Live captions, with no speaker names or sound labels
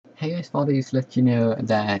Hey guys, wanted to let you know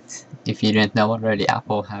that if you didn't know already,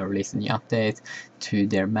 Apple have released a new update to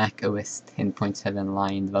their Mac OS 10.7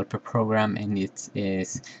 Lion developer program, and it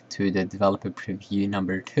is to the developer preview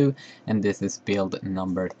number 2, and this is build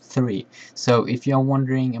number 3. So if you're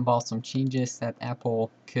wondering about some changes that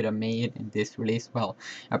Apple could have made in this release, well,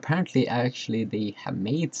 apparently actually they have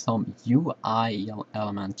made some UI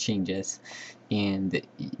element changes, and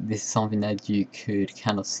this is something that you could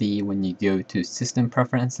kind of see when you go to system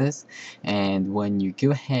preferences. And when you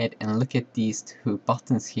go ahead and look at these two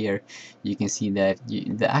buttons here, you can see that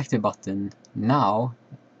the active button now,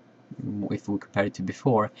 if we compare it to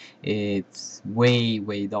before, it's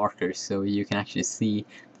way darker, so you can actually see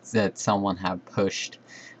that someone have pushed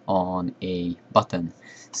on a button.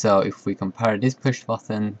 So if we compare this push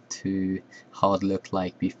button to how it looked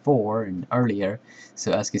like before and earlier,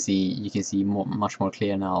 so as you can see much more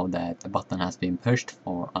clear now that the button has been pushed.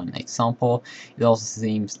 For an example, it also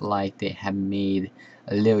seems like they have made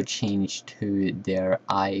a little change to their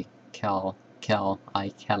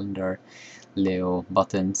iCalendar little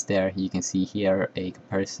buttons there. You can see here a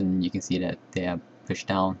comparison. You can see that they have pushed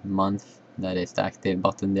down month, that is the active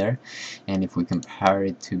button there, and if we compare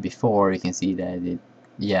it to before, you can see that it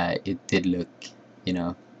did look, you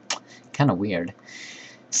know, kind of weird.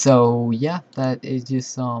 So yeah, that is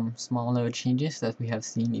just some small little changes that we have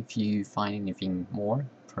seen. If you find anything more,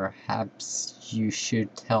 perhaps you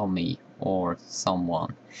should tell me or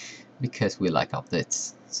someone, because we like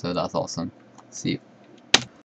updates. So that's awesome. See you.